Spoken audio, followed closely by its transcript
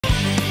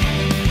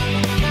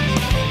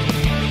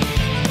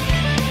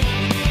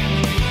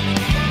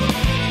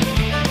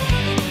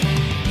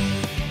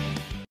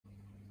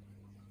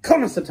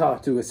Konnichiwa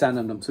to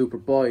Asandam Super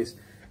Boys.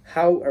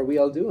 How are we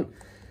all doing?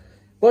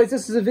 Boys,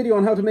 this is a video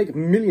on how to make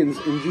millions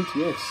in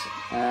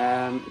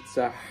GTS. It's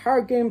a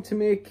hard game to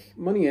make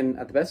money in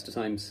at the best of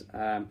times,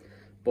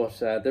 but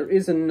there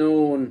is a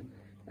known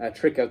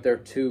trick out there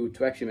to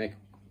actually make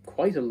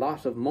quite a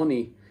lot of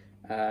money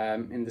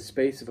in the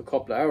space of a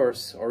couple of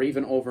hours, or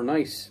even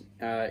overnight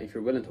if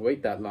you're willing to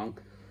wait that long.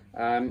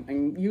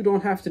 And you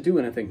don't have to do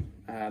anything.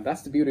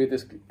 That's the beauty of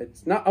this.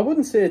 It's not, I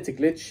wouldn't say it's a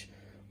glitch,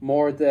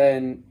 more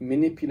than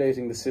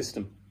manipulating the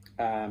system.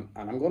 And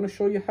I'm going to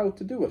show you how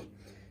to do it.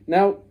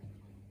 Now,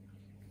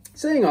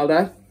 saying all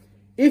that,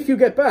 if you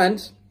get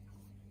banned,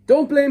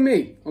 don't blame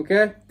me,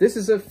 okay? This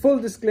is a full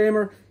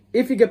disclaimer.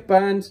 If you get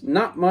banned,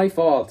 not my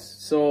fault.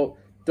 So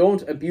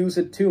don't abuse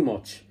it too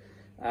much.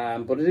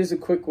 But it is a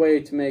quick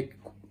way to make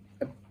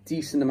a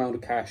decent amount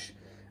of cash,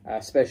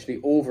 especially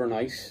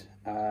overnight.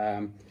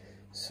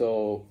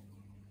 So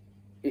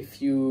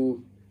if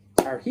you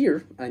are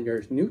here and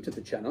you're new to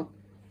the channel,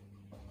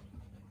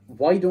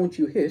 why don't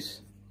you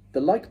hit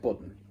the like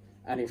button?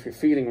 And if you're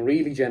feeling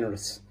really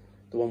generous,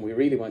 the one we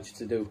really want you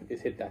to do is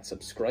hit that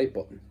subscribe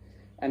button.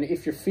 And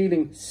if you're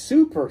feeling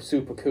super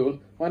cool,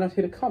 why not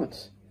hit a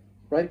comment?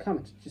 Write a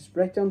comment, just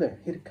right down there,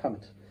 hit a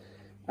comment.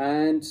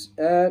 And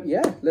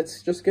yeah,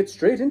 let's just get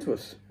straight into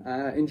it.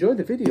 Enjoy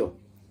the video.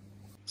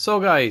 So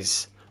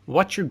guys,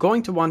 what you're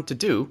going to want to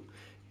do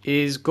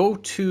is go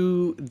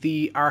to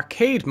the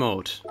arcade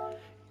mode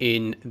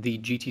in the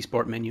GT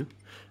Sport menu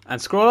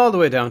and scroll all the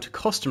way down to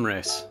custom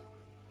race.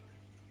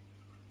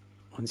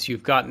 Once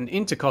you've gotten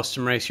into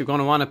custom race, you're going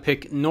to want to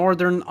pick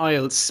Northern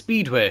Isles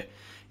Speedway.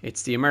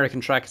 It's the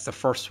American track, it's the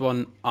first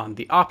one on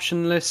the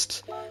option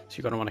list. So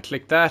you're going to want to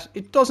click that.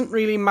 It doesn't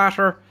really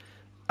matter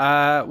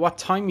what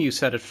time you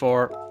set it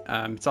for,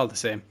 it's all the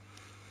same.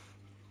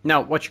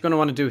 Now, what you're going to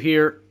want to do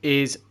here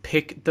is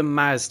pick the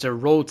Mazda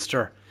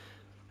Roadster.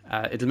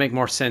 It'll make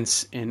more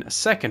sense in a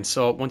second.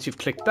 So once you've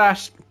clicked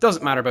that, it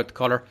doesn't matter about the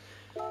color.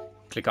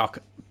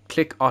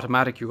 Click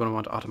automatic, you're going to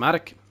want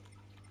automatic.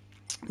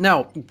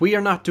 Now, we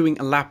are not doing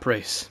a lap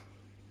race.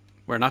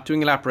 We're not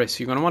doing a lap race. So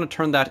you're going to want to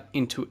turn that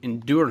into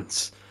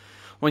endurance.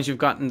 Once you've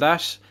gotten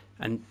that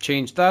and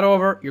changed that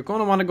over, you're going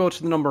to want to go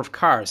to the number of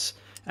cars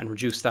and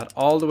reduce that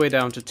all the way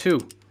down to 2.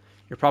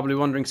 You're probably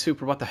wondering,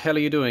 Super, what the hell are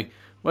you doing?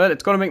 Well,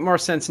 it's going to make more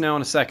sense now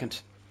in a second.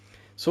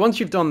 So once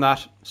you've done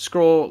that,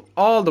 scroll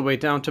all the way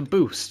down to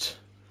boost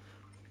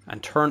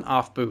and turn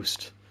off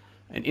boost.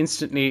 And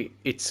instantly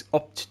it's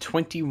up to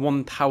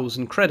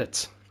 21,000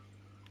 credits.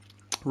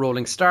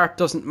 Rolling start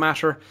doesn't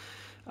matter.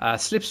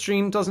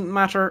 Slipstream doesn't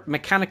matter.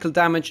 Mechanical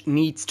damage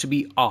needs to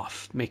be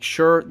off. Make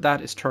sure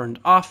that is turned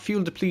off.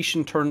 Fuel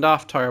depletion turned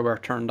off. Tire wear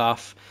turned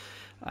off.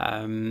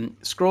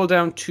 Scroll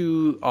down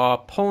to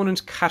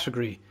opponent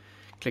category.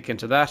 Click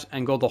into that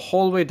and go the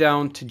whole way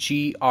down to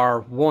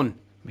GR1.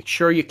 Make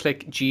sure you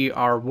click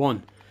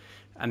GR1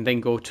 and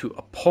then go to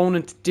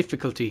opponent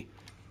difficulty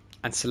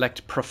and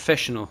select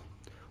professional.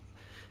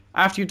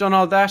 After you've done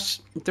all that,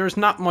 there's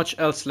not much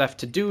else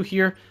left to do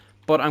here,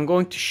 but I'm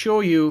going to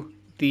show you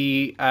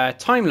the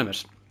time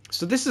limit.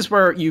 So this is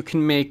where you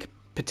can make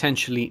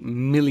potentially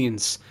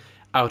millions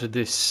out of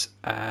this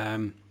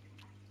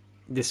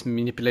this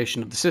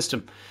manipulation of the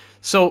system.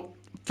 So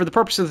for the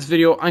purpose of this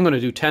video, I'm going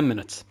to do 10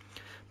 minutes,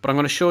 but I'm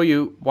going to show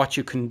you what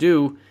you can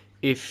do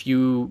if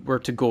you were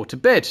to go to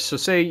bed. So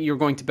say you're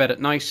going to bed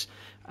at night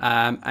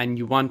and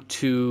you want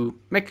to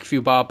make a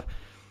few bob.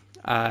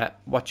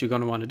 What you're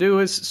going to want to do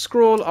is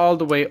scroll all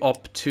the way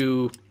up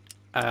to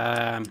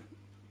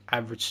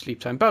average sleep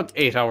time, about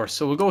 8 hours.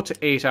 So we'll go to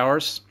 8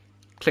 hours,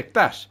 click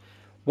that,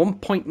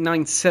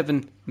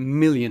 1.97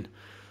 million.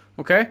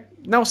 Okay,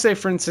 now say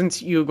for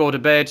instance you go to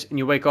bed and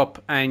you wake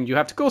up and you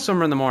have to go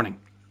somewhere in the morning.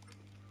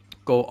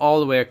 Go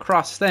all the way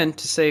across then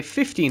to say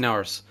 15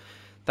 hours.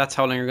 That's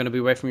how long you're going to be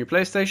away from your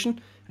PlayStation,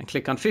 and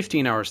click on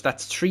 15 hours.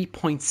 That's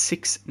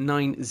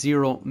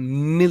 3.690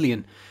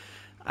 million.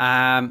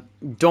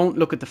 Don't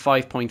look at the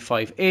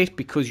 5.58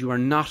 because you are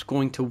not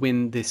going to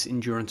win this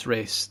endurance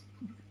race.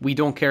 We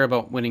don't care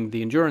about winning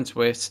the endurance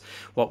race.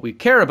 What we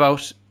care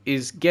about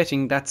is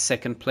getting that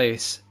second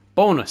place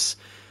bonus.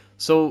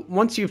 So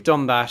once you've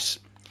done that,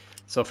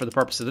 so for the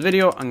purpose of the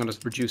video, I'm going to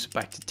reduce it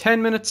back to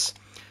 10 minutes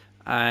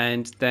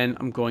and then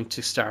I'm going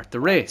to start the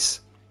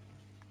race.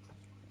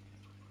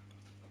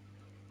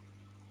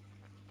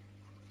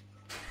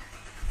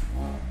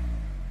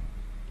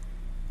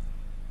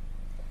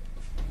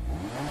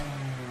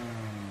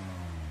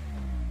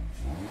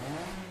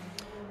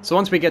 So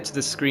once we get to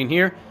this screen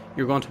here,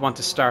 you're going to want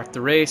to start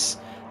the race.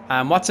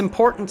 What's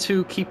important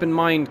to keep in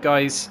mind,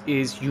 guys,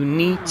 is you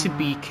need to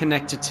be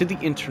connected to the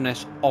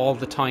internet all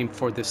the time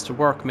for this to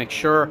work. Make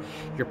sure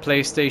your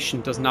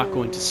PlayStation does not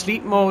go into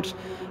sleep mode.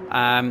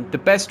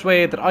 The best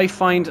way that I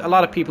find, a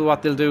lot of people,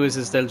 what they'll do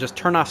is they'll just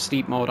turn off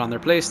sleep mode on their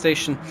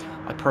PlayStation.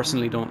 I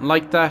personally don't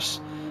like that.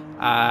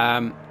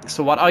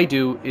 So what I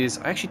do is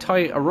I actually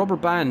tie a rubber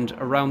band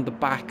around the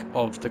back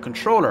of the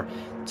controller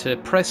to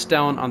press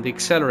down on the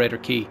accelerator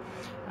key.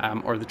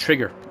 Or the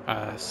trigger,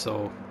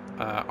 so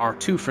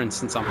R2 for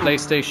instance on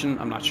PlayStation,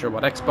 I'm not sure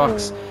what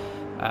Xbox,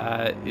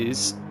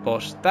 is,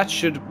 but that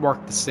should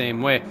work the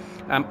same way.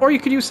 Or you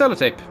could use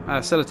sellotape.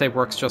 Sellotape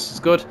works just as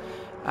good.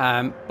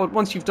 But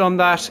once you've done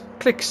that,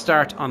 click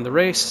start on the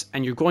race,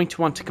 and you're going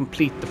to want to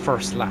complete the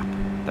first lap.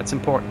 That's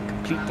important,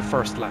 complete the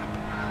first lap.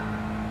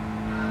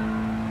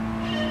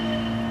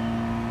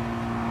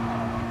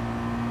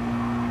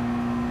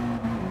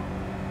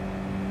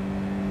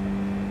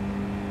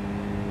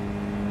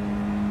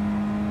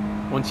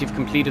 Once you've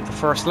completed the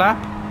first lap,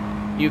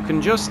 you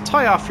can just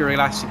tie off your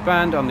elastic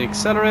band on the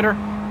accelerator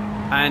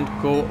and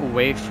go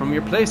away from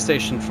your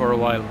PlayStation for a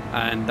while,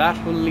 and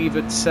that will leave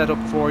it set up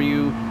for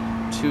you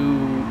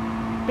to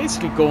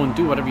basically go and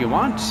do whatever you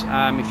want.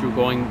 If you're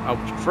going out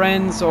with your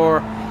friends,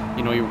 or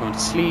you know, you were going to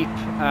sleep,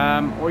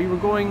 or you were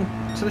going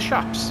to the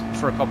shops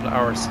for a couple of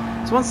hours.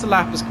 So once the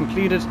lap is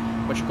completed,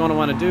 what you're going to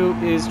want to do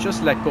is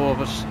just let go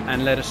of it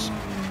and let it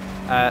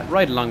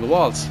ride along the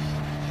walls,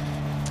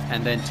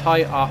 and then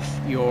tie off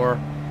your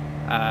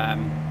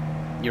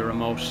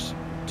remote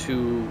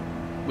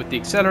with the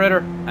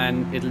accelerator,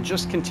 and it'll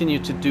just continue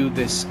to do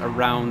this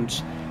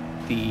around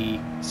the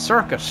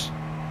circuit.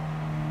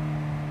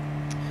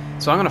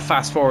 So I'm going to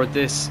fast forward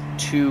this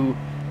to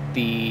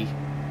the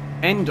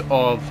end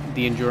of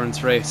the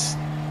endurance race,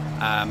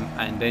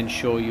 and then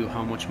show you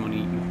how much money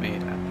you've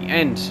made at the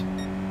end.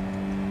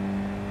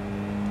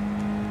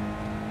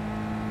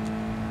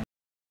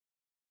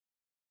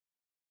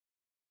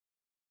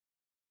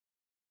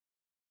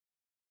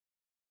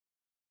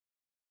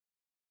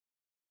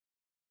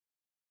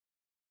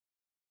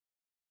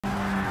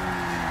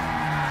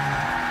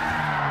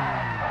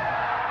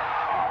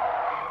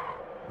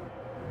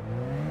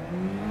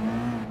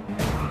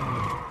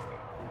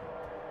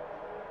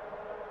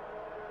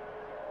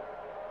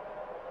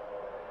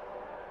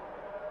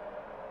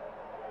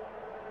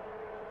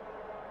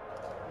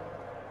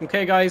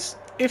 Okay guys,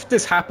 if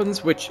this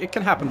happens, which it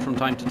can happen from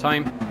time to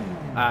time,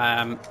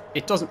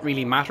 it doesn't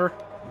really matter,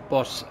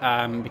 but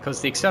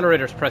because the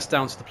accelerator is pressed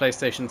down, so the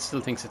PlayStation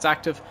still thinks it's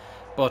active.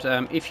 But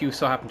if you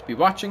so happen to be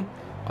watching,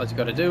 all you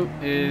got to do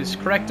is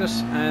correct it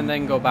and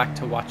then go back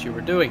to what you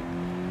were doing.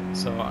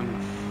 So I'm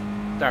going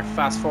to start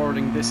fast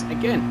forwarding this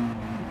again.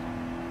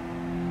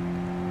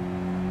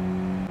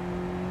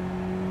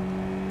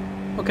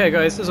 Okay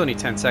guys, there's only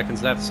 10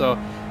 seconds left, so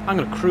I'm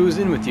going to cruise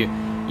in with you.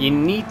 You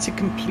need to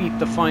complete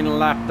the final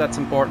lap, that's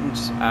important.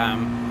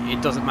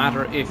 It doesn't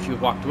matter if you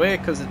walked away,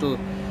 because it will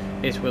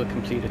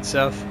complete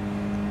itself.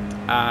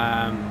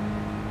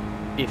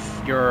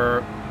 If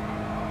your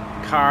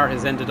car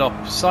has ended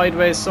up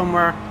sideways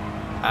somewhere,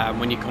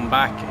 when you come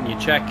back and you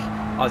check,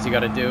 all you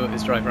got to do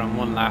is drive around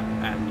one lap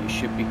and you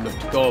should be good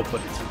to go.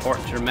 But it's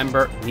important to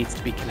remember, it needs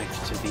to be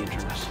connected to the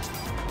internet.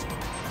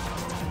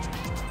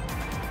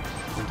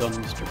 Well done,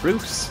 Mr.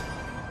 Bruce.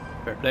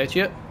 Fair play to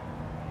you.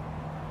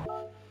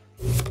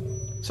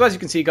 So as you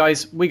can see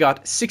guys, we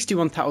got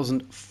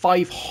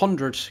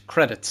 61,500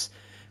 credits.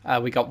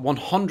 We got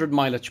 100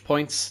 mileage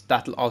points.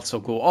 That'll also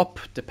go up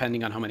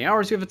depending on how many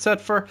hours you have it set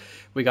for.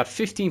 We got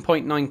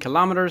 15.9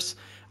 kilometers,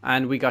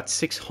 and we got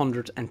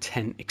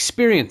 610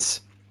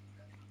 experience.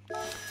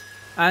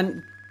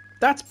 And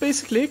that's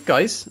basically it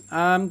guys.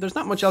 There's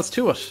not much else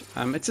to it.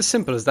 It's as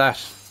simple as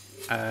that.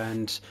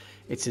 And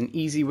it's an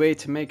easy way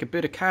to make a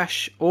bit of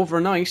cash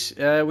overnight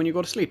when you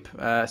go to sleep,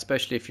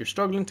 especially if you're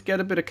struggling to get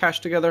a bit of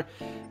cash together.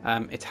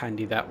 It's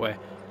handy that way.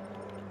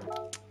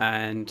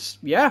 And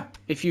yeah,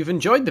 if you've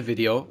enjoyed the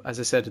video,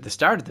 as I said at the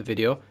start of the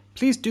video,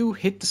 please do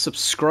hit the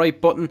subscribe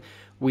button.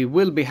 We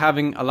will be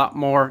having a lot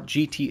more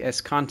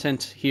GTS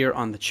content here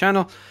on the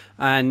channel,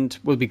 and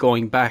we'll be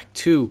going back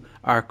to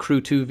our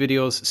Crew 2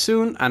 videos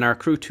soon and our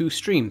Crew 2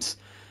 streams.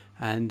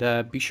 And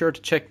be sure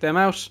to check them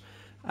out.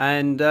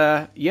 And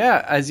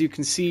yeah, as you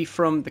can see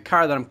from the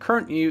car that I'm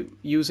currently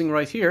using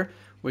right here,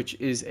 which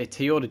is a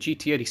Toyota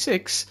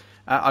GT86,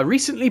 I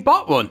recently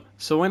bought one,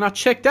 so why not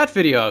check that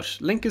video out?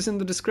 Link is in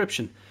the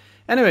description.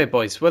 Anyway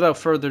boys, without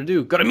further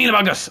ado, got a míle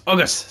agus,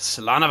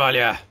 slán a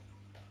bhaile.